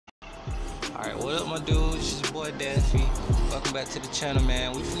Alright, what up my dudes, it's your boy Daffy. Welcome back to the channel,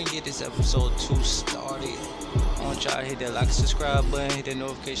 man. We finna get this episode 2 started. I want y'all to hit that like and subscribe button, hit that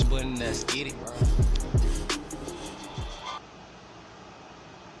notification button, let's get it, bro.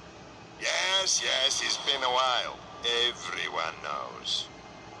 Yes, it's been a while. Everyone knows.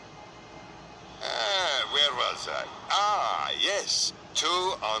 Where was I? Yes. 2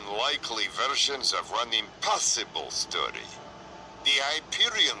 unlikely versions of one impossible story. The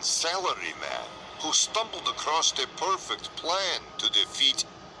Hyperion salaryman who stumbled across the perfect plan to defeat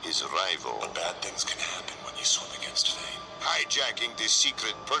his rival. But bad things can happen when you swim against fate. Hijacking the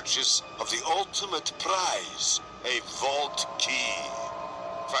secret purchase of the ultimate prize, a vault key.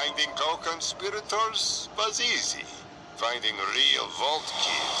 Finding co-conspirators was easy. Finding real vault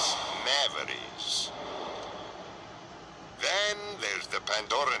keys never is. Then there's the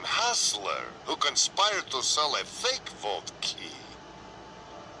Pandoran hustler who conspired to sell a fake vault key.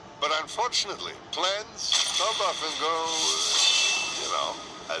 But unfortunately, plans don't often go,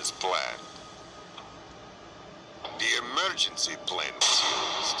 as planned. The emergency plan was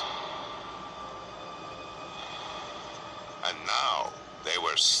used. And now they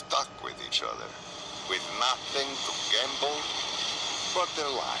were stuck with each other, with nothing to gamble but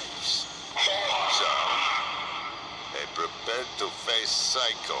their lives. So they prepared to face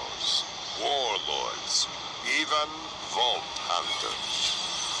psychos, warlords, even vault hunters.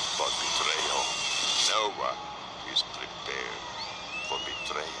 But betrayal, no one is prepared for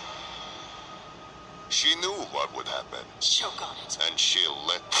betrayal. She knew what would happen. Choke on it. And she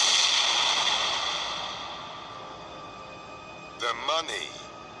let them. The money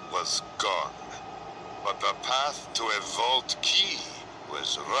was gone, but the path to a vault key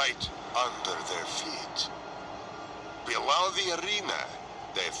was right under their feet. Below the arena,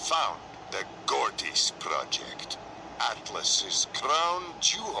 they found the Gortys Project, Atlas's crown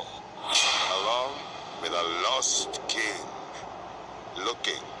jewel, along with a lost king,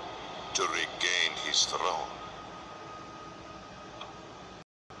 looking to regain his throne.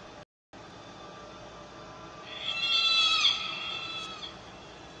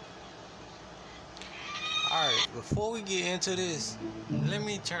 Alright, before we get into this, let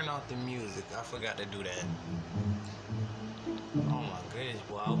me turn off the music. I forgot to do that. Oh my goodness,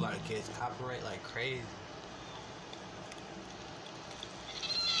 boy, I was about to catch copyright like crazy.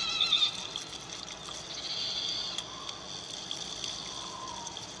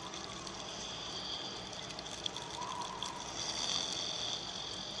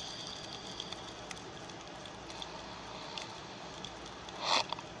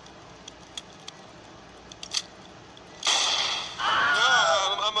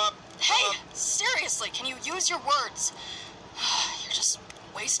 Seriously, can you use your words? You're just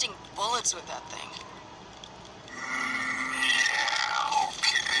wasting bullets with that thing. Yeah,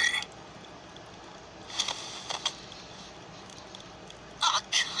 okay. Oh,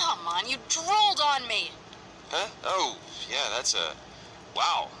 come on, you drooled on me. Huh? Oh, yeah, that's a...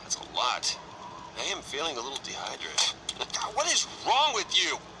 Wow, that's a lot. I am feeling a little dehydrated. What is wrong with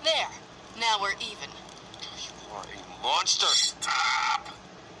you? There, now we're even. You are a monster. Stop!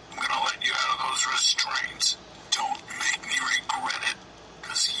 I'm gonna let you out of those restraints. Don't make me regret it,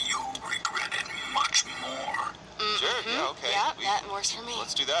 because you'll regret it much more. Sure, yeah, okay. Yeah, that works for me.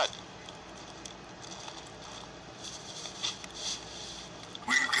 Let's do that.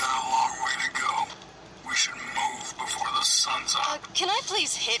 We've got a long way to go. We should move before the sun's up. Can I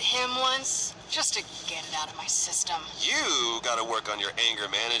please hit him once? Just to get it out of my system. You gotta work on your anger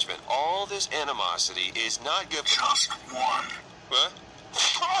management. All this animosity is not good for... Just one. What?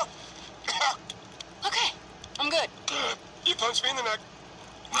 Okay, I'm good. You punched me in the neck.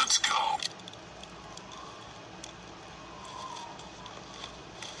 Let's go.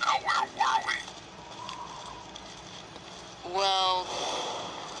 Now where were we? Well...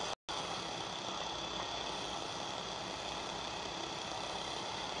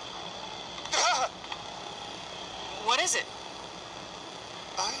 What is it?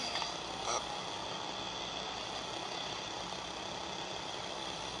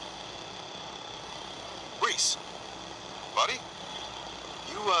 Reese. Buddy?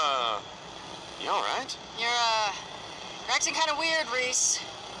 You alright? You're acting kind of weird, Reese.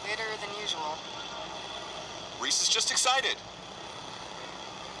 Weirder than usual. Reese is just excited.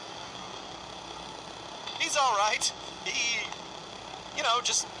 He's alright. He,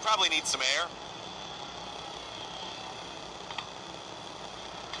 just probably needs some air.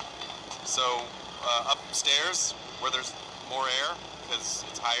 So, upstairs, where there's more air, because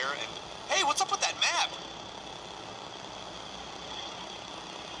it's higher, and... Hey, what's up with that map?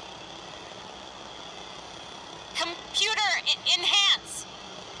 Computer enhance.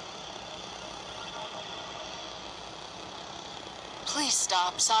 Please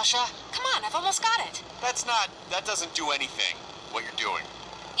stop, Sasha. Come on, I've almost got it. That doesn't do anything, what you're doing.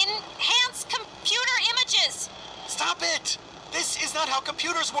 Enhance computer images! Stop it! This is not how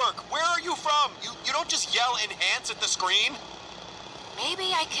computers work. Where are you from? You don't just yell enhance at the screen.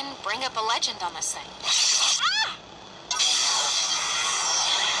 Maybe I can bring up a legend on this thing. Ah!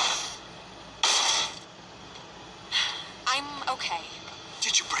 I'm okay.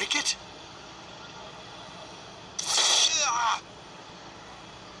 Did you break it? Ah!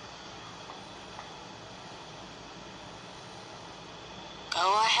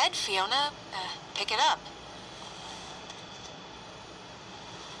 Go ahead, Fiona. Pick it up.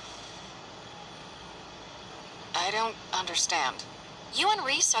 I don't understand. You and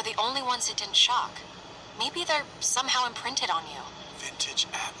Reese are the only ones it didn't shock. Maybe they're somehow imprinted on you. Vintage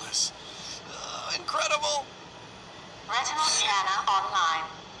Atlas. Incredible! Retinal scanner online.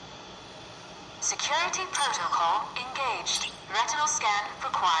 Security protocol engaged. Retinal scan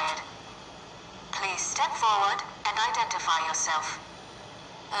required. Please step forward and identify yourself.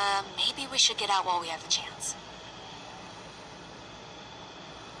 Maybe we should get out while we have the chance.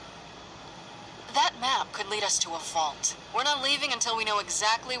 That map could lead us to a vault. We're not leaving until we know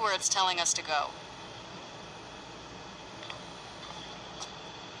exactly where it's telling us to go.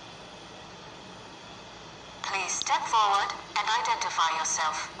 Please step forward and identify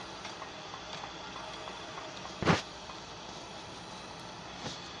yourself.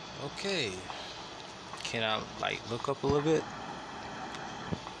 Okay. Can I, like, look up a little bit?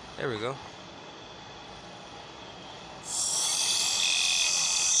 There we go.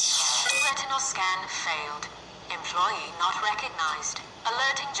 Retinal scan failed. Employee not recognized.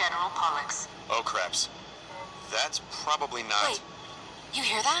 Alerting General Pollux. Oh, craps. That's probably not... Wait, you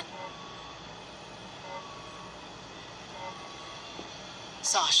hear that?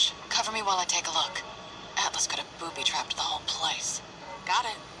 Sosh, cover me while I take a look. Atlas could have booby-trapped the whole place. Got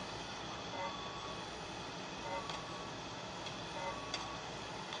it.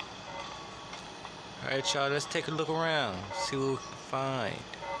 Alright, y'all, let's take a look around. See what we can find.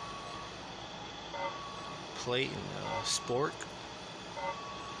 Plate and spork.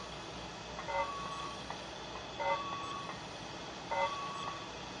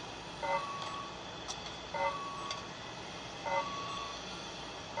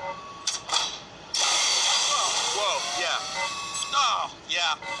 Oh,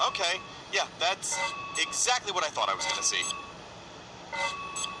 yeah, okay. Yeah, that's exactly what I thought I was gonna see.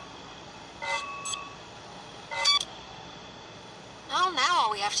 Well, now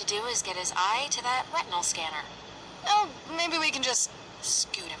all we have to do is get his eye to that retinal scanner. Oh, maybe we can just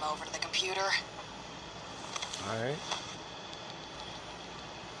scoot him over to the computer. Alright.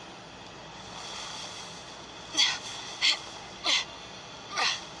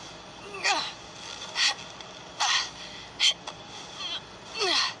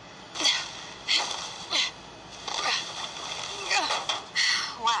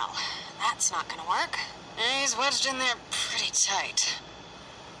 Well, that's not gonna work. He's wedged in there pretty tight.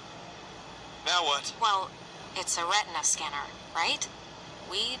 Now what? Well, it's a retina scanner, right?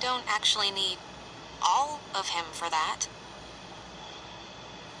 We don't actually need all of him for that.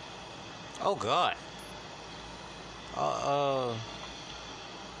 Oh god.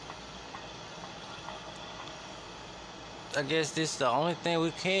 I guess this is the only thing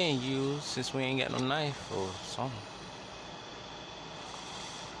we can use since we ain't got no knife or something.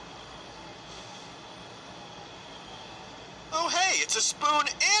 Oh, hey, it's a spoon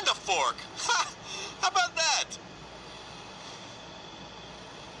and a fork. Ha! How about that?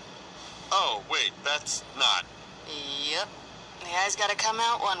 Oh, wait, that's not. Yep. The eye's gotta come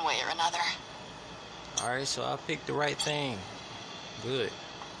out one way or another. Alright, so I picked the right thing. Good.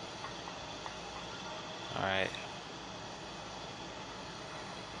 Alright.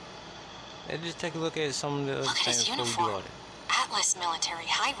 Let's just take a look at some of the other Look at things his before we do uniform. all that. Atlas military,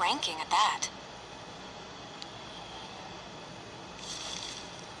 high ranking at that.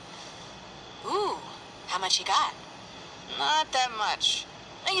 Ooh, how much you got? Not that much.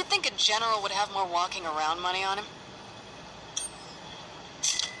 Now, you'd think a general would have more walking around money on him.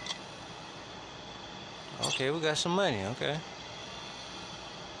 Okay, we got some money, okay.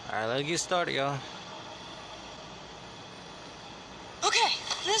 Alright, let's get started, y'all. Okay,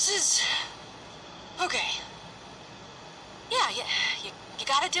 this is... Okay. Yeah, you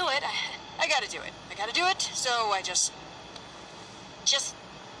gotta do it. I gotta do it. I gotta do it, so I just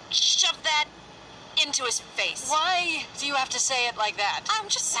shove that into his face. Why do you have to say it like that? I'm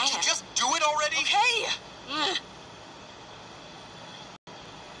just saying. Would you just do it already? Okay.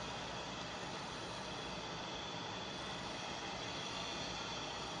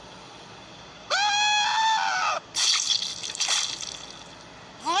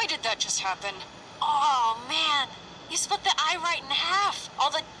 did that just happen? Oh, man. You split the eye right in half. All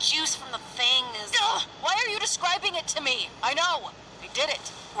the juice from the thing is... Ugh, why are you describing it to me? I know. I did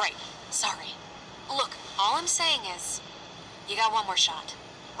it. Right. Sorry. Look, all I'm saying is, you got one more shot.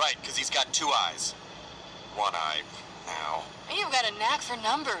 Right, because he's got 2 eyes. 1 eye now. You've got a knack for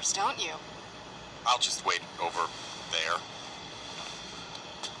numbers, don't you? I'll just wait over there.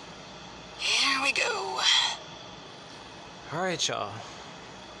 Here we go. Alright, y'all.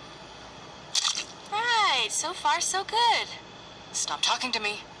 Right, so far so good. Stop talking to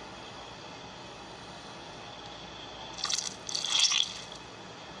me.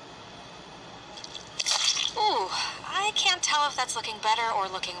 Ooh, I can't tell if that's looking better or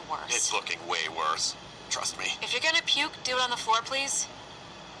looking worse. It's looking way worse. Trust me. If you're gonna puke, do it on the floor, please.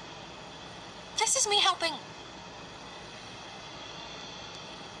 This is me helping.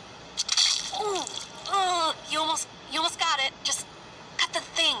 Ooh, you almost got it. Just cut the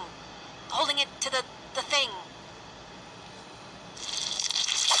thing. Holding it to the thing.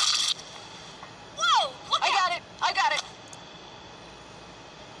 Whoa! Look out! I got it.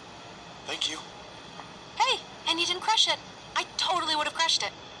 Thank you. Hey, and you didn't crush it. I totally would have crushed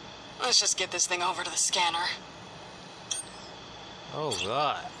it. Let's just get this thing over to the scanner. Oh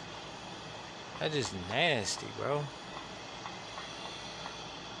god. That is nasty, bro.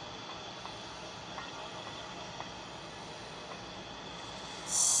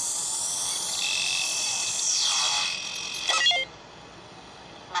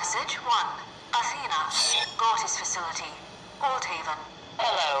 Message 1. Athena. Gortys facility. Old Haven.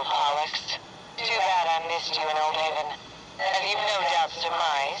 Hello, PLUGZ. Too bad I missed you in Old Haven. As you've no doubt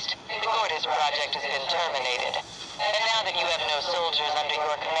surmised, the Gortys project has been terminated. And now that you have no soldiers under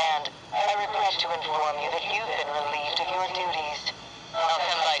your command, I regret to inform you that you've been relieved of your duties. I'll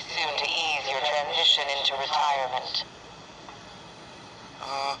come by soon to ease your transition into retirement.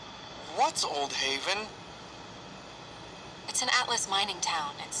 What's Old Haven? It's an Atlas mining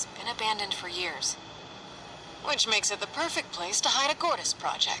town. It's been abandoned for years. Which makes it the perfect place to hide a Gortys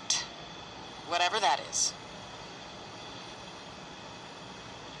project. Whatever that is.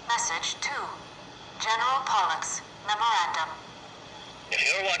 Message 2. General PLUGZ. Memorandum. If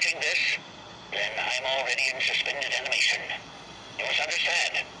you're watching this, then I'm already in suspended animation. You must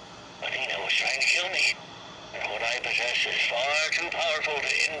understand, Athena was trying to kill me, and what I possess is far too powerful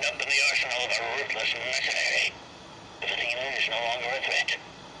to end up in the arsenal of a ruthless mercenary. If Athena is no longer a threat,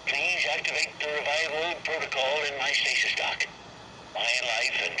 please activate the revival protocol in my stasis dock. My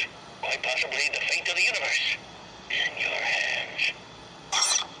life and quite possibly the fate of the universe is in your hands.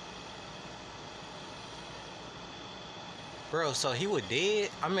 Bro, so he was dead?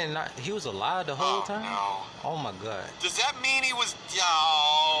 I mean, he was alive the whole time? No. Oh my god. Does that mean he was...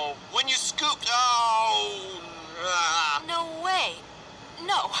 Oh, when you scooped... Oh... No way.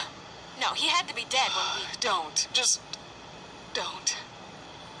 No. No, he had to be dead when we... Don't. Just... don't.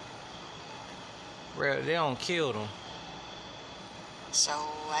 Bro, they don't kill him. So,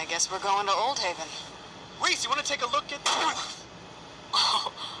 I guess we're going to Old Haven. Reese, you want to take a look at...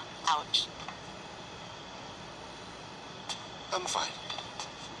 Oh, ouch. I'm fine.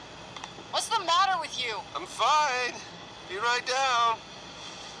 What's the matter with you? I'm fine. Be right down.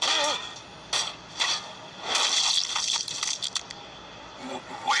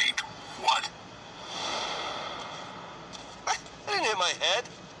 Wait, what? I didn't hit my head.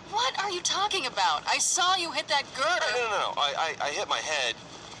 What are you talking about? I saw you hit that girder. No. I hit my head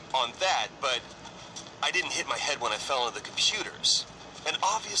on that, but I didn't hit my head when I fell into the computers. And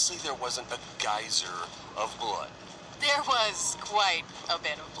obviously there wasn't a geyser of blood. There was quite a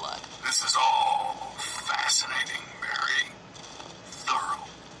bit of blood. This is all fascinating, very thorough.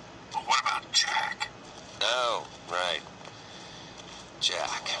 But what about Jack? Oh, right.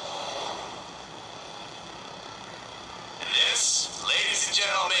 Jack. This, ladies and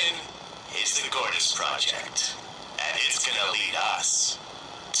gentlemen, is the Gortys Project. And it's gonna lead us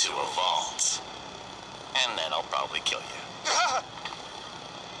to a vault. And then I'll probably kill you.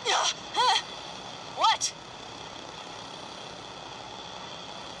 What?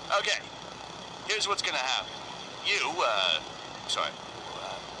 Okay, here's what's gonna happen. You,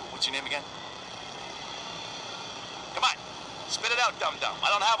 what's your name again? Come on, spit it out, dum-dum. I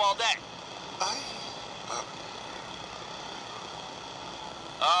don't have all day.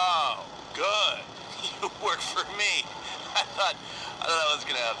 Oh, good. You work for me. I thought I was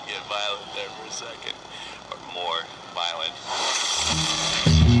gonna have to get violent there for a second. Or more violent.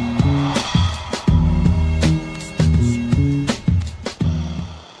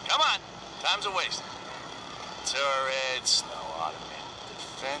 Come on, time's a waste. Turret, snow ottoman,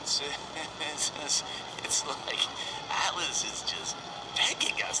 defenses. It's like Atlas is just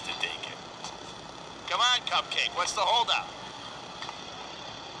begging us to take it. Come on, Cupcake, what's the holdup?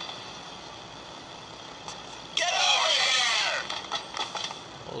 Get over here!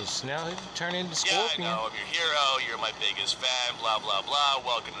 Oh snap, he turned into Yeah, Scorpion. I know, I'm your hero, you're my biggest fan, blah, blah, blah.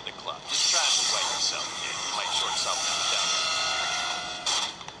 Welcome to the club. Just try to sweat yourself, kid. You might short something down there.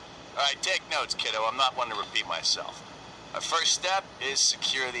 All right, take notes, kiddo. I'm not one to repeat myself. Our first step is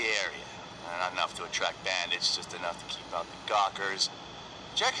secure the area. Not enough to attract bandits, just enough to keep out the gawkers.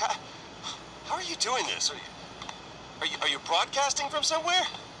 Jack, how are you doing this? Are you broadcasting from somewhere?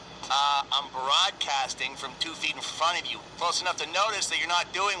 I'm broadcasting from 2 feet in front of you, close enough to notice that you're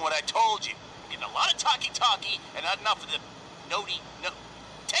not doing what I told you. You're getting a lot of talky and not enough of the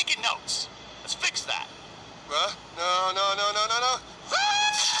taking notes. Let's fix that. No.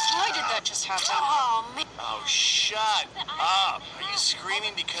 Why did that just happen? Oh, man. Oh, shut up. Are you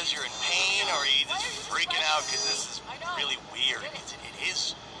screaming because you're in pain, or are you just freaking out because this is really weird? It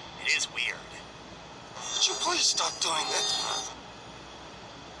is weird. Would you please stop doing that?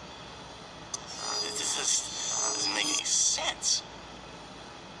 This doesn't make any sense.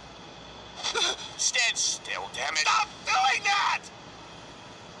 Stand still, damn it. Stop doing that!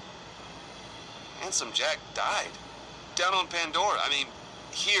 Handsome Jack died. Down on Pandora. I mean,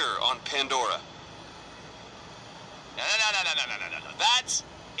 here on Pandora. No. That's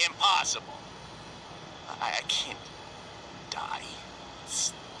impossible. I can't die.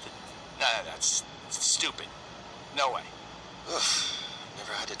 That's stupid. No way. Ugh.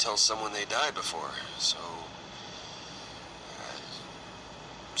 Never had to tell someone they died before, so...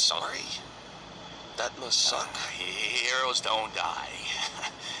 sorry. That must suck. Heroes don't die.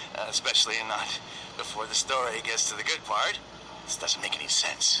 Especially not before the story gets to the good part. This doesn't make any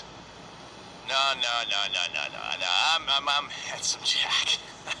sense. No. I'm Handsome Jack.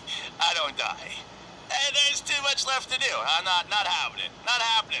 I don't die. Hey, there's too much left to do. I'm not having it. Not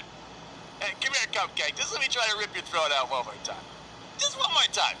happening. Hey, come here, Cupcake. Just let me try to rip your throat out one more time. Just one more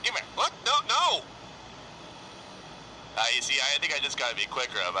time. Give me. What? No. You see, I think I just gotta be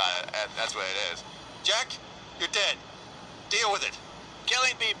quicker about it. That's what it is. Jack, you're dead. Deal with it.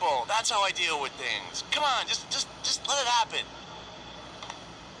 Killing people. That's how I deal with things. Come on, just let it happen.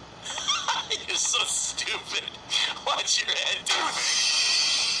 You're so stupid. What's your head doing?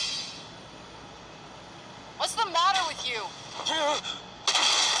 What's the matter with you?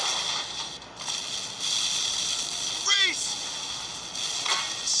 Reese!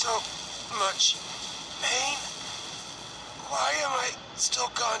 So much pain. Why am I still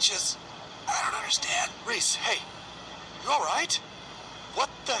conscious? I don't understand. Reese, hey. You all right? What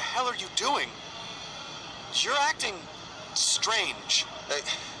the hell are you doing? You're acting strange. I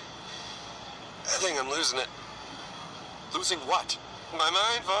think I'm losing it. Losing what? My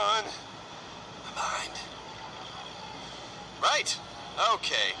mind, Vaughn. My mind. Right.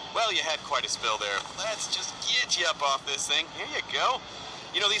 Okay. Well, you had quite a spill there. Let's just get you up off this thing. Here you go.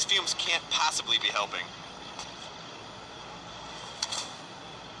 You know, these fumes can't possibly be helping.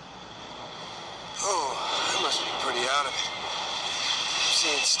 Oh, I must be pretty out of it. I'm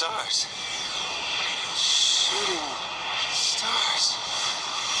seeing stars. Shooting stars.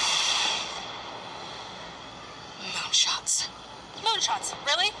 Moonshots. Moonshots,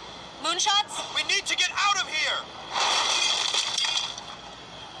 really? Moonshots? We need to get out of here!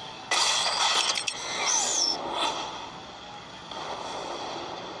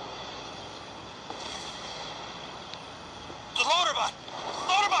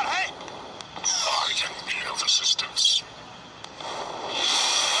 Loaderbot, hey! I can be of assistance.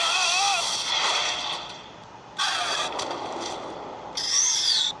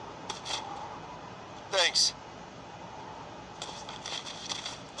 Thanks.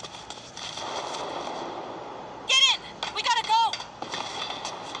 Get in! We gotta go!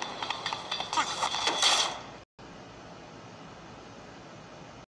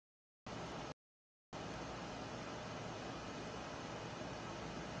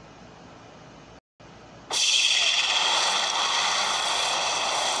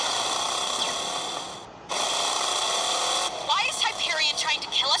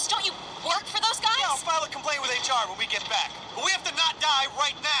 When we get back. But we have to not die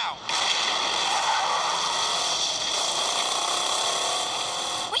right now.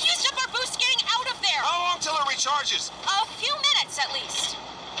 We used up our boost getting out of there. How long till it recharges? A few minutes at least.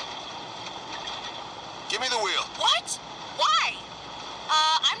 Give me the wheel. What? Why?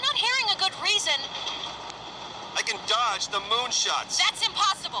 I'm not hearing a good reason. I can dodge the moonshots. That's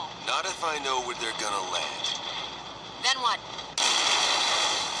impossible. Not if I know where they're gonna land. Then what?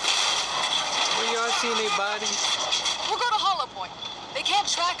 Where y'all seeing their bodies? We'll go to Hollow Point. They They can't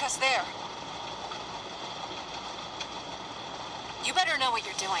track us there. You better know what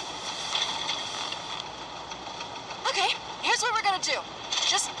you're doing. Okay, here's what we're gonna do.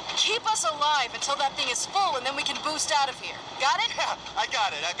 Just keep us alive until that thing is full, and then we can boost out of here. Got it? Yeah, I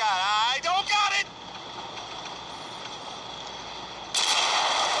got it. I don't got it!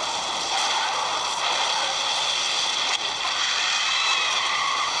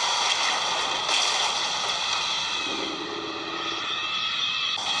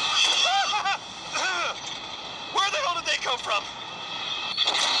 Where the hell did they come from?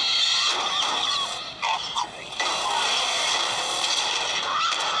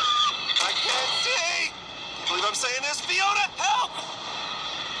 I can't see! Can't believe I'm saying this. Fiona, help!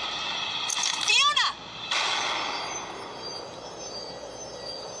 Fiona!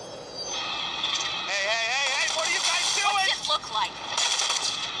 Hey, what are you guys doing? What's it look like?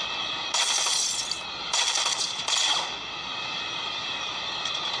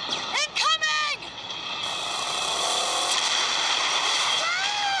 Incoming!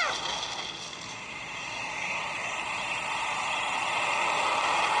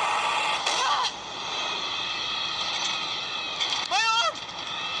 My arm!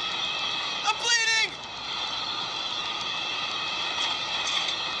 I'm bleeding!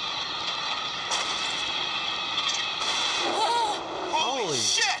 Holy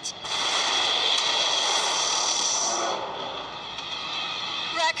shit!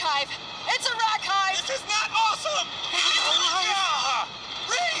 Rack hive! It's a rack hive! This is not awesome! Yeah!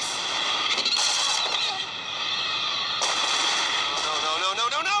 Reese!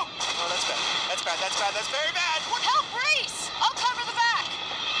 No. Oh, that's bad. That's very bad. What? Help Reese! I'll cover the back!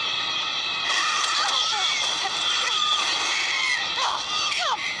 Oh,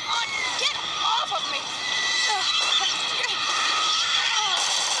 come on! Get off of me!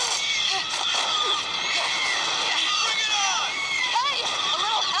 Bring it on! Hey! A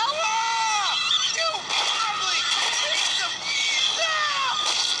little help? Ah! You ugly piece of... Ah!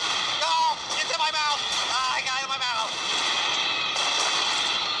 Oh, it's in my mouth! Ah, I got it in my mouth.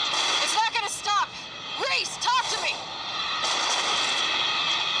 It's not gonna stop! Reese, talk to me!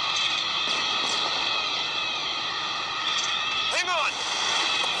 Hang on!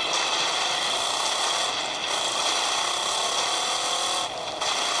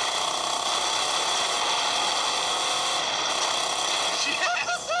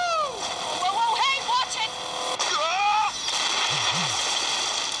 Yes! Whoa, hey, watch it! Ah!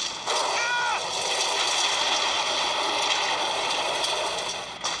 Ah!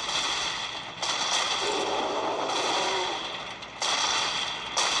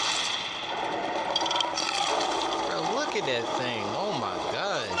 Bro, look at that thing. Oh my I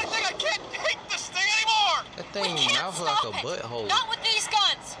god. think I can't take this thing anymore! That We thing can't mouth stop like a it! butthole. Not with these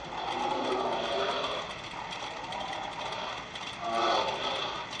guns!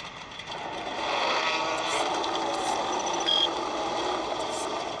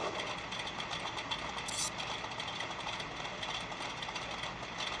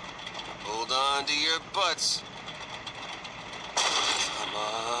 Hold on to your butts. Come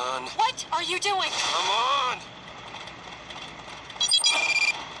on. What are you doing? Come on!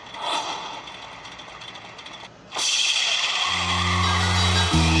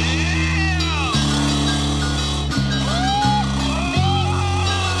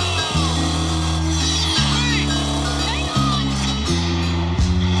 Hang on!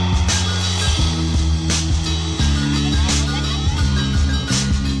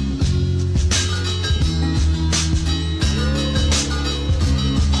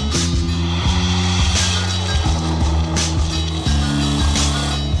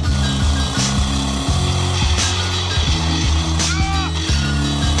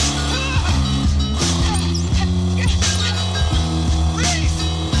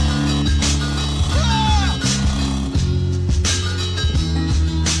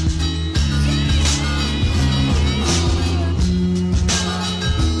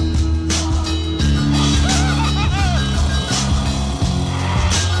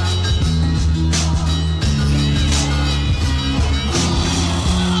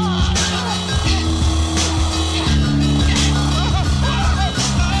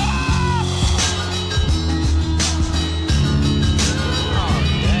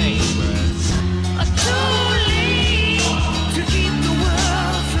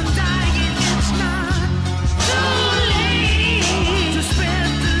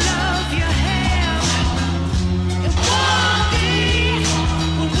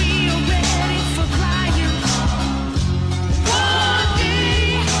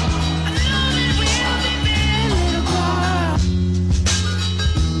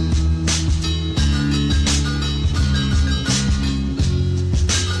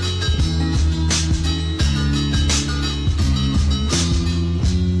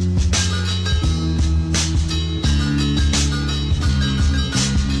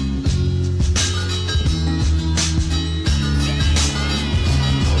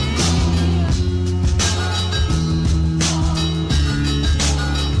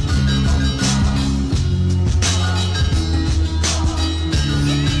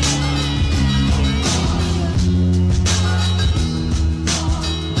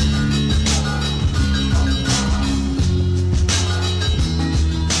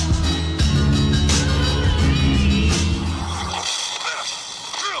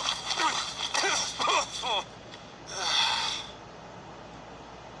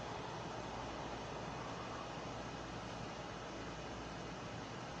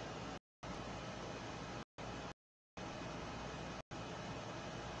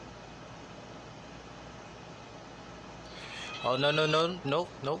 Oh,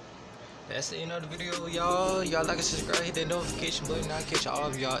 no. That's the end of the video, y'all. Y'all like and subscribe, hit that notification button. I'll catch all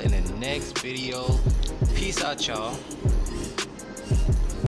of y'all in the next video. Peace out, y'all.